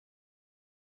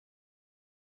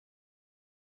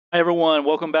Hi everyone,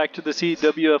 welcome back to the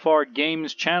CWFR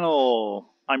Games channel.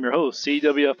 I'm your host,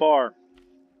 CWFR.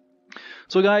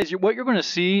 So guys, what you're going to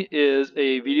see is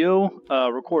a video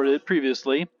recorded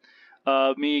previously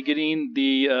of me getting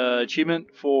the achievement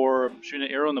for shooting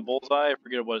an arrow in the bullseye. I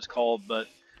forget what it's called, but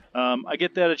I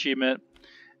get that achievement.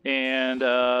 And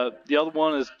the other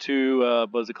one is to,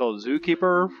 what is it called,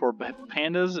 Zookeeper for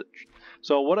Pandas.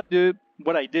 So what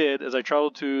I did is I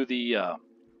traveled to the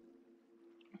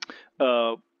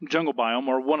jungle biome,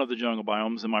 or one of the jungle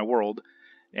biomes in my world,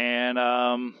 and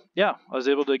yeah, I was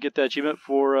able to get that achievement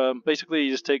for basically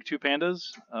you just take two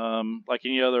pandas, like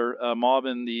any other mob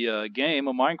in the game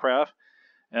of Minecraft,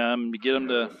 you get them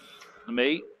to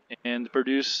mate and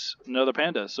produce another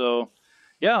panda. So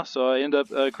yeah, so I end up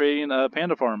creating a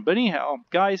panda farm. But anyhow,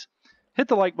 guys, hit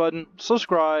the like button,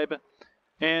 subscribe,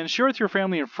 and share with your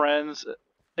family and friends.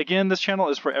 Again, this channel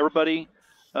is for everybody.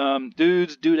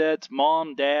 Dudes, dudettes,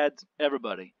 mom, dads,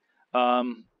 everybody.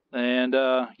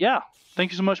 Yeah,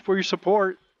 thank you so much for your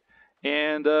support,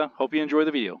 and hope you enjoy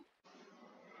the video.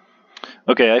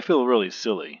 Okay, I feel really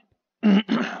silly.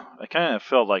 I kind of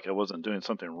felt like I wasn't doing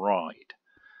something right,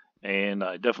 and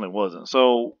I definitely wasn't.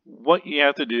 So what you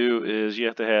have to do is you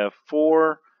have to have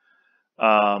 4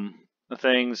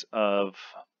 things of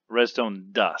redstone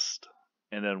dust,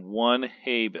 and then 1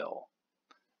 hay bale.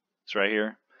 It's right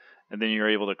here. And then you're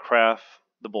able to craft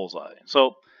the bullseye.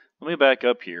 So let me back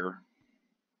up here.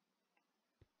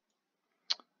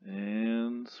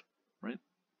 And right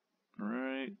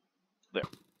there.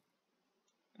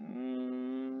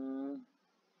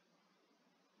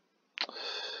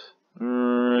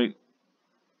 Right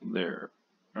there.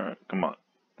 Alright, come on.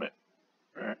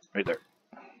 Right there.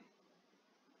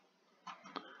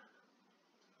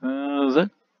 Is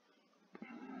that?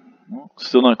 Well,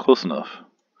 still not close enough.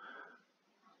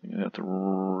 You have to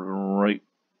right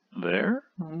there,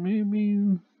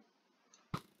 maybe.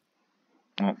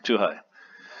 Oh, too high.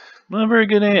 Not very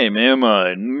good aim, am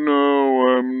I? No,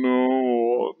 I'm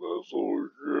not. That's okay,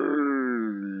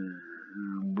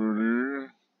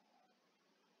 buddy.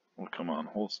 Well, come on,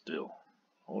 hold still.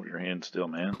 Hold your hand still,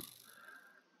 man.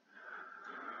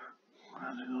 I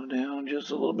have to go down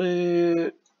just a little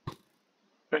bit.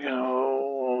 There we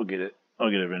go. I'll get it.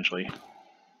 I'll get it eventually.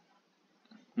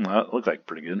 Well, that looks like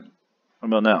pretty good. What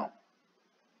about now?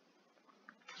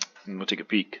 I'm gonna take a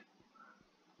peek.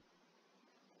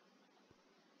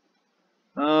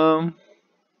 I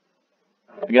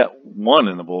got 1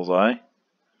 in the bullseye.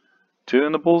 2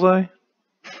 in the bullseye?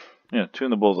 Yeah, 2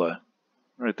 in the bullseye.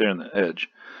 Right there in the edge.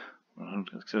 I'm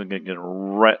just gonna get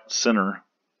right center.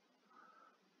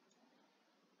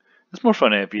 It's more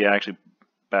fun if you actually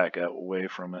back out away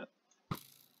from it.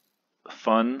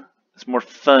 Fun? It's more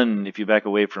fun if you back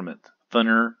away from it.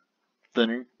 Fun.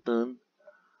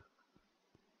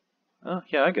 Oh,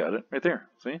 yeah, I got it. Right there.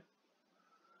 See? I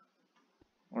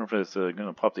wonder if it's going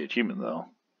to pop the achievement, though.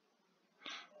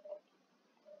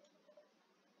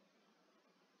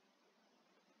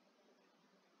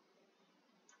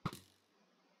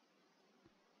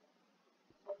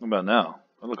 What about now?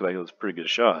 That looked like it was a pretty good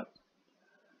shot.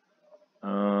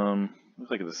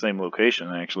 Looks like it's the same location,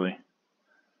 actually.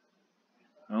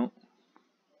 Oh.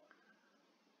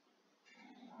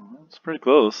 Well, it's pretty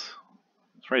close.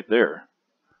 It's right there.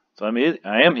 So I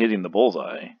am hitting the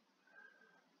bullseye.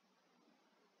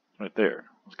 Right there.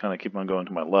 Let's kind of keep on going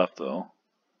to my left, though.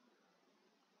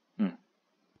 Let's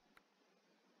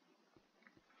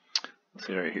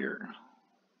see right here.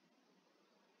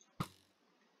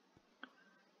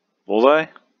 Bullseye?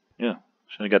 Yeah.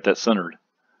 Should have got that centered.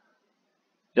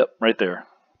 Yep, right there.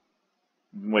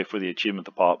 Wait for the achievement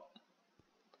to pop.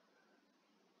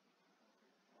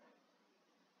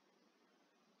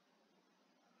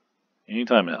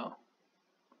 Anytime now.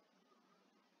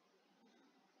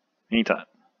 Anytime.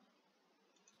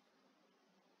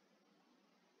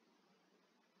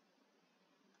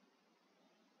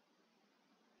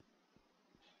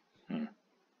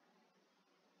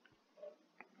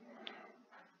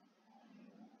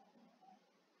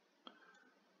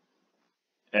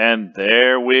 And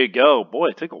there we go.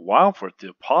 Boy, it took a while for it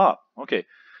to pop. Okay.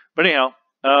 But anyhow,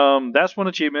 that's 1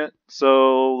 achievement.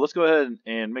 So let's go ahead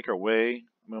and make our way.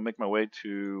 I'm going to make my way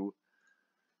to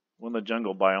one of the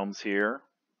jungle biomes here.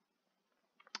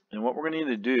 And what we're going to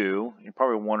need to do, you're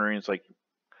probably wondering, it's like,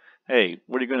 hey,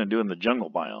 what are you going to do in the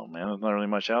jungle biome, man? There's not really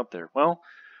much out there. Well,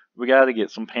 we got to get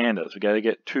some pandas. We got to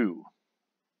get 2.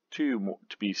 2 more,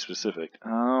 to be specific.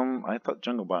 I thought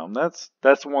jungle biome. That's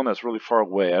the one that's really far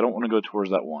away. I don't want to go towards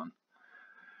that one.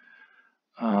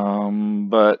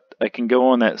 But I can go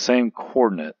on that same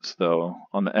coordinates though,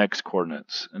 on the X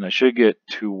coordinates, and I should get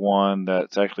to one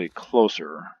that's actually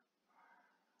closer.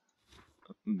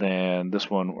 than this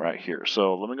one right here.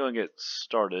 So let me go and get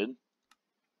started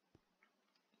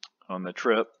on the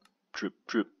trip. Trip,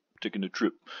 taking the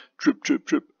trip. Trip.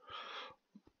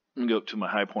 Let me go up to my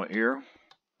high point here.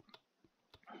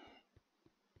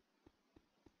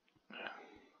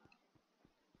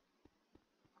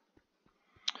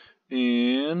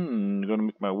 And I'm going to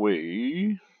make my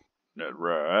way. That's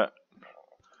right.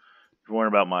 If you're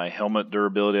wondering about my helmet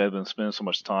durability, I've been spending so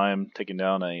much time taking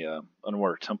down a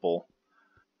underwater temple.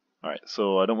 Alright,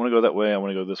 so I don't want to go that way, I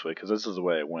want to go this way, because this is the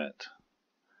way I went.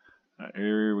 Alright,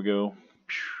 here we go.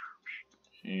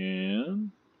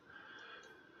 And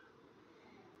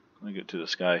let me get to the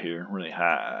sky here, really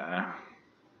high.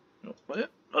 Oh,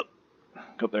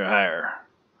 go up there higher.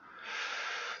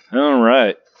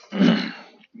 Alright.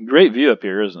 Great view up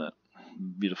here, isn't it?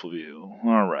 Beautiful view.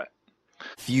 Alright.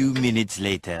 Few minutes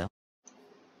later.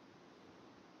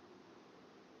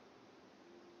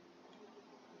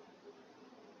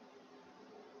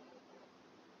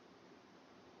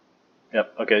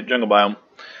 Yep, okay, jungle biome.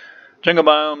 Jungle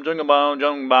biome, jungle biome,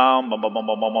 jungle biome, boom, boom, boom,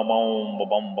 boom, boom, boom,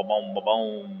 boom, boom, boom,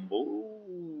 boom,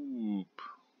 boom.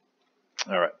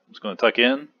 Alright, just gonna tuck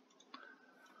in.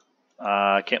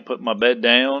 I can't put my bed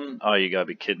down. Oh, you gotta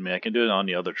be kidding me. I can do it on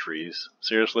the other trees.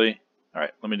 Seriously?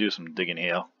 Alright, let me do some digging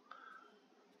here.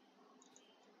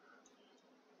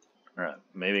 Alright,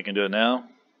 maybe I can do it now.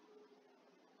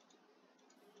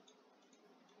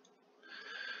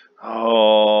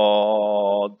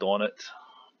 Oh, darn it.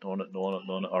 Darn it.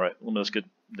 Alright, let me just get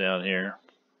down here.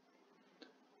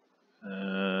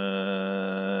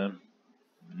 I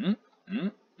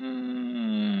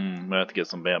have to get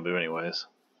some bamboo anyways.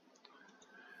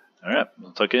 Alright,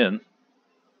 I'll tuck in.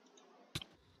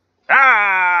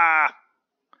 Ah!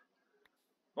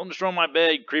 Don't destroy my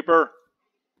bed, creeper.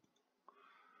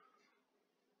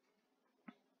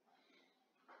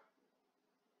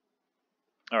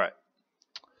 Alright.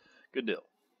 Good deal.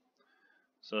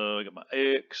 So I got my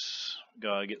eggs.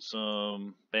 Gotta get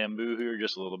some bamboo here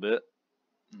just a little bit.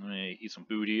 Let me eat some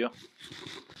food here.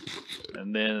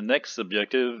 And then the next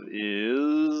objective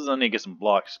is I need to get some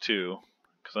blocks too.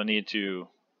 Because I need to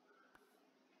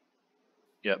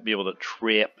be able to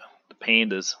trap the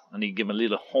pandas. I need to give them a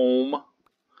little home.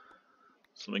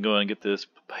 So let me go ahead and get this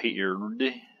prepared.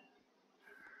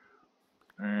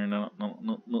 No.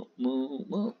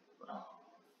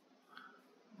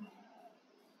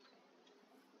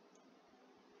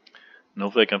 And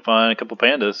hopefully I can find a couple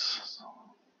pandas.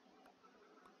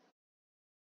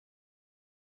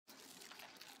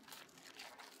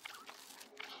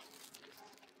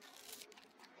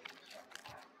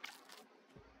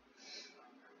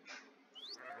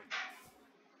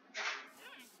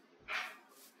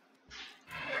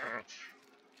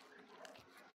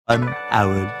 An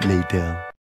hour later.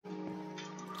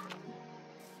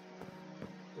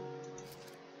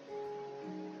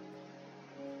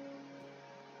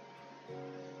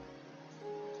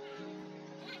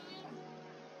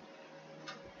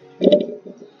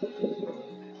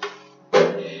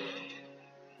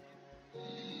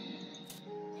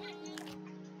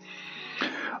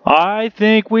 I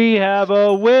think we have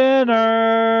a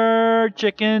winner!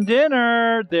 Chicken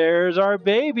dinner! There's our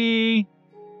baby!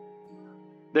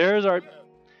 There's our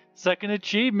second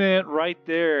achievement right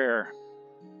there.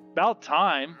 About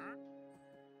time.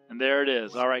 And there it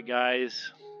is. Alright,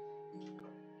 guys.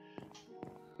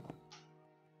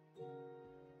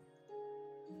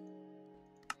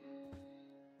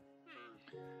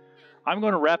 I'm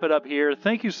going to wrap it up here.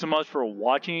 Thank you so much for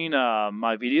watching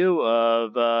my video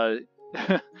of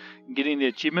getting the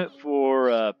achievement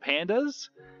for pandas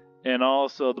and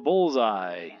also the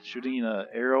bullseye, shooting an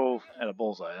arrow at a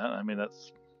bullseye. I mean,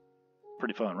 that's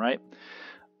pretty fun, right?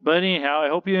 But anyhow, I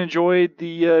hope you enjoyed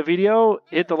the video.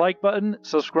 Hit the like button,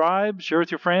 subscribe, share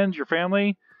with your friends, your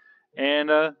family,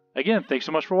 and again, thanks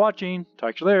so much for watching.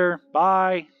 Talk to you later.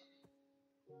 Bye.